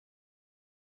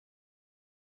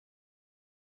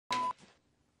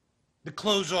The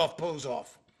clothes off, pose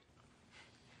off.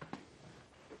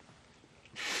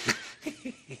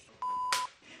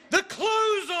 The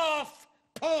clothes off,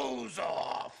 pose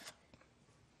off.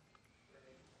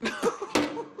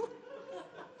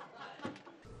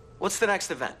 What's the next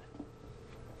event?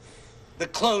 The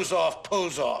clothes off,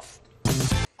 pose off.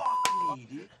 Fuck me,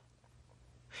 dude.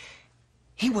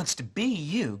 He wants to be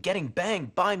you, getting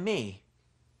banged by me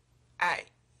at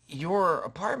your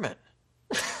apartment.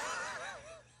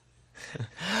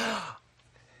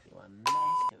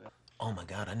 Oh my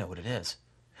God, I know what it is.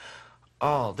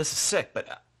 Oh, this is sick,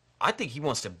 but I think he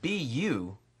wants to be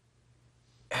you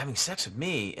having sex with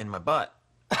me in my butt.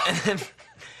 And then...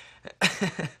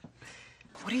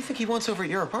 What do you think he wants over at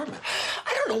your apartment?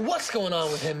 I don't know what's going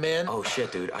on with him, man. Oh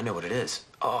shit, dude, I know what it is.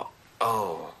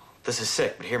 Oh, this is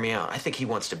sick, but hear me out. I think he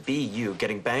wants to be you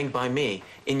getting banged by me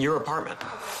in your apartment.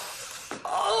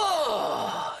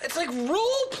 Oh, it's like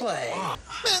role play. Oh.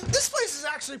 Man, this place is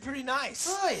actually pretty nice.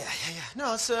 Oh, yeah.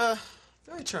 No, it's,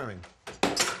 very charming.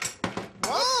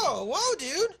 Whoa,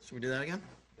 dude. Should we do that again?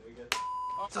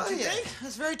 Oh, yeah.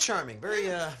 It's very charming,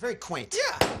 very quaint.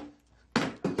 Yeah.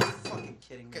 Fucking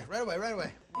kidding me. Okay, right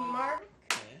away. Mark?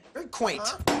 Very quaint.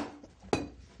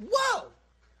 Whoa!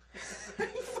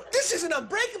 This is an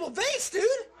unbreakable vase, dude.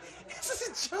 This is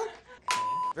a joke.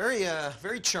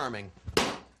 Very charming.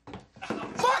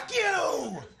 Fuck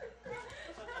you!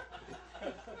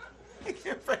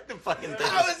 You're afraid to fucking think.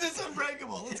 How is this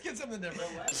unbreakable? Let's get something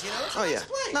different. You know, Oh, yeah.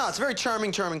 place. No, it's a very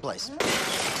charming place.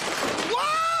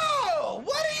 Whoa!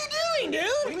 What are you doing,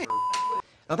 dude?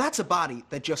 Now that's a body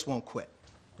that just won't quit.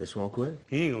 This won't quit?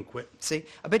 He ain't gonna quit. See,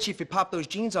 I bet you if you pop those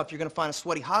jeans off, you're gonna find a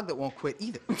sweaty hog that won't quit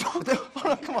either. Hold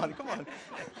on, come on.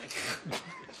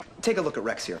 Take a look at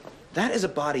Rex here. That is a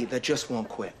body that just won't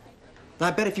quit. And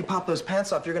I bet if you pop those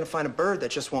pants off, you're gonna find a bird that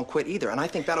just won't quit either. And I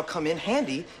think that'll come in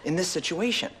handy in this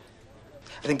situation.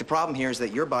 I think the problem here is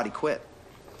that your body quit.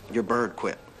 Your bird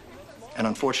quit. And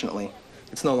unfortunately,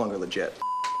 it's no longer legit.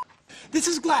 This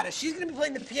is Gladys. She's gonna be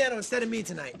playing the piano instead of me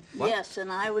tonight. What? Yes,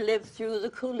 and I lived through the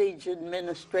Coolidge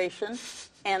administration,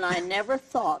 and I never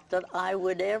thought that I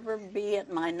would ever be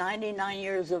at my 99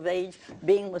 years of age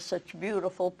being with such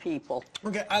beautiful people.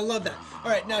 Okay, I love that. All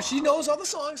right, now she knows all the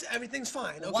songs. Everything's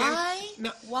fine, okay? Why?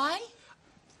 Now, Why?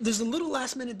 there's a little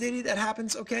last-minute ditty that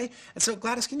happens, okay? And so,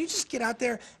 Gladys, can you just get out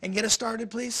there and get us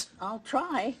started, please? I'll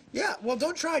try. Yeah, well,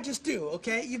 don't try, just do,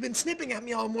 okay? You've been snipping at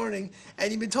me all morning,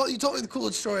 and you told me the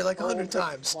Coolidge story like 100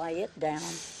 times. Quiet down.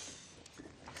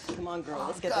 Come on, girl,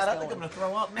 let's get God, I this think going. I'm gonna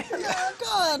throw up, man. Yeah,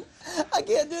 God, I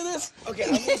can't do this. Okay,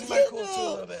 I'm losing my cool too a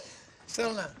little bit.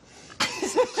 Settle down.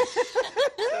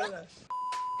 Settle down.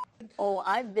 Oh,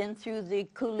 I've been through the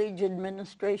Coolidge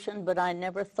administration, but I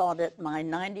never thought at my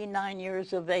 99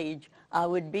 years of age I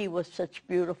would be with such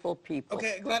beautiful people.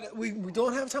 Okay, Gladys, we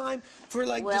don't have time for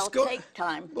like Well, just go. take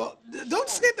time. Well, don't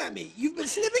snip at me. You've been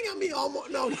snipping at me all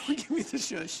morning. No, don't give me the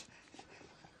shush.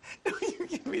 No, you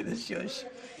give me the shush.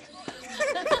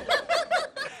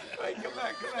 Wait, come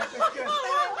back. That's good.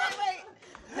 Wait.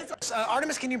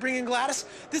 Artemis, can you bring in Gladys?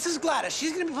 This is Gladys.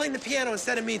 She's going to be playing the piano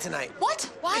instead of me tonight.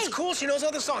 What? Why? It's cool. She knows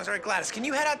all the songs. All right, Gladys, can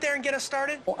you head out there and get us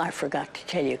started? Oh, I forgot to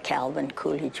tell you, Calvin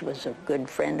Coolidge was a good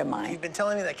friend of mine. You've been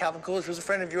telling me that Calvin Coolidge was a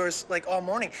friend of yours, like, all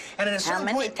morning. And at a certain How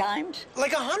many point... times?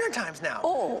 Like 100 times now.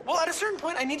 Oh. Well, at a certain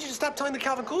point, I need you to stop telling the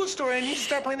Calvin Coolidge story. I need you to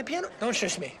start playing the piano. Don't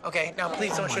shush me, okay? Now,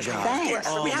 please don't shush me. Thanks.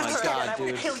 We have my to God, start.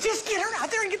 dude. Hey, just get her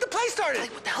out there and get the play started.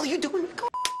 Like, what the hell are you doing? Go.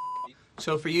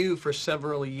 So for you, for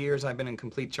several years, I've been in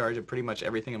complete charge of pretty much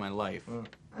everything in my life.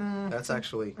 That's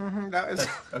actually... That is...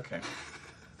 Okay.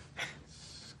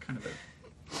 It's kind of a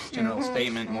general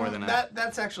statement more than a...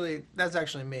 That's actually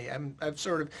me. I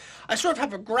sort of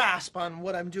have a grasp on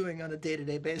what I'm doing on a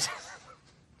day-to-day basis.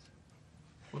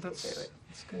 Well, that's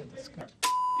good. That's good.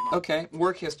 Okay,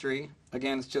 work history.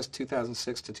 Again, it's just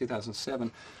 2006 to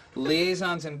 2007.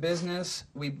 Liaisons in business.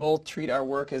 We both treat our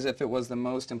work as if it was the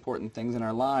most important things in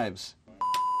our lives.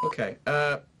 Okay,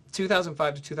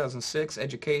 2005 to 2006,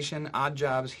 education, odd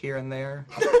jobs here and there.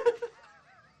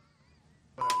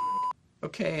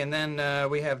 Okay, and then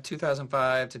we have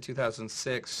 2005 to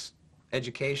 2006,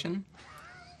 education.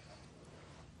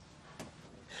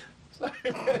 Sorry,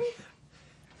 man.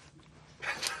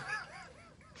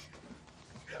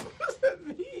 What does that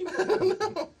mean? I don't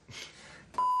know.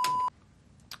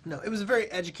 No, it was a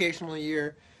very educational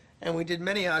year, and we did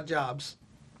many odd jobs.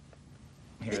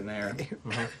 Here and there.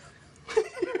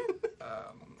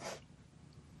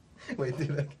 Wait, do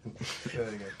that again. Do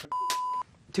that again.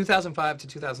 2005 to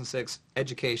 2006,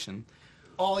 education.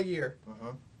 All year.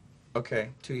 Okay,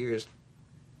 2 years.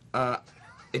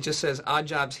 It just says odd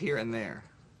jobs here and there.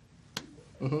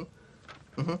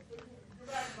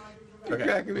 You're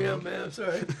cracking me up, man. I'm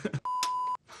sorry.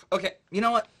 Okay, you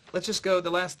know what? Let's just go. The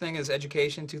last thing is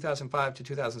education, 2005 to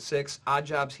 2006. Odd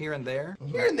jobs here and there.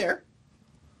 Here and there.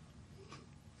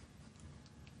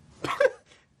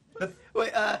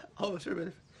 Wait, hold on a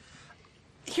minute.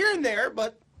 Here and there,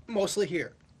 but mostly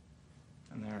here.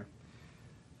 And there.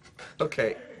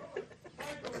 Okay.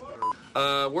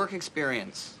 Work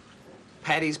experience.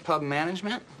 Patty's Pub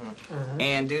Management,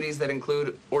 and duties that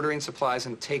include ordering supplies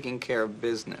and taking care of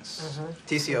business.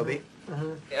 TCOB.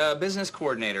 Business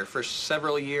coordinator for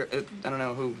several years. I don't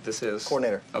know who this is.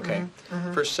 Coordinator. Okay.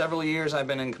 For several years, I've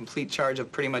been in complete charge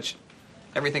of pretty much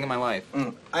everything in my life.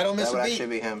 I don't miss That a would beat. actually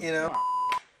be him. You know.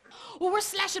 Well, we're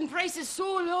slashing prices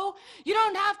so low, you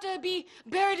don't have to be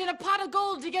buried in a pot of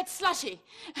gold to get slushy.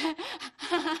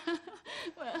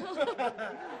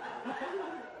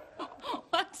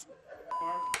 What?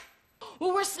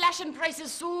 Well, we're slashing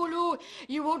prices so low,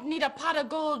 you won't need a pot of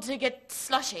gold to get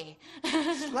slushy.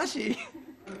 Slushy.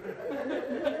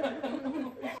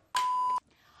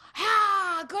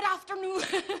 Ah, good afternoon.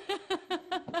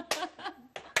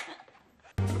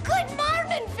 Good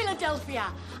morning,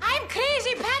 Philadelphia. I'm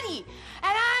Crazy Patty,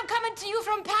 and I'm coming to you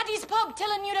from Patty's Pub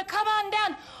telling you to come on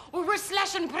down. We're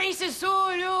slashing prices so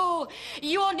low,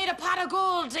 you won't need a pot of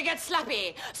gold to get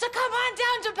sloppy. So come on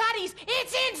down to Patty's.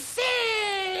 It's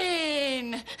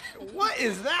insane. What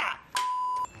is that?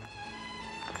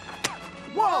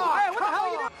 Whoa! Hey, what the hell are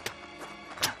you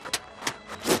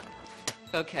doing?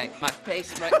 Okay, my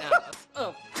face right now.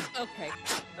 Oh, okay.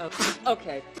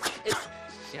 Okay. It's,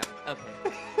 yeah,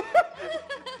 okay.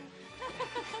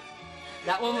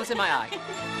 That one was in my eye.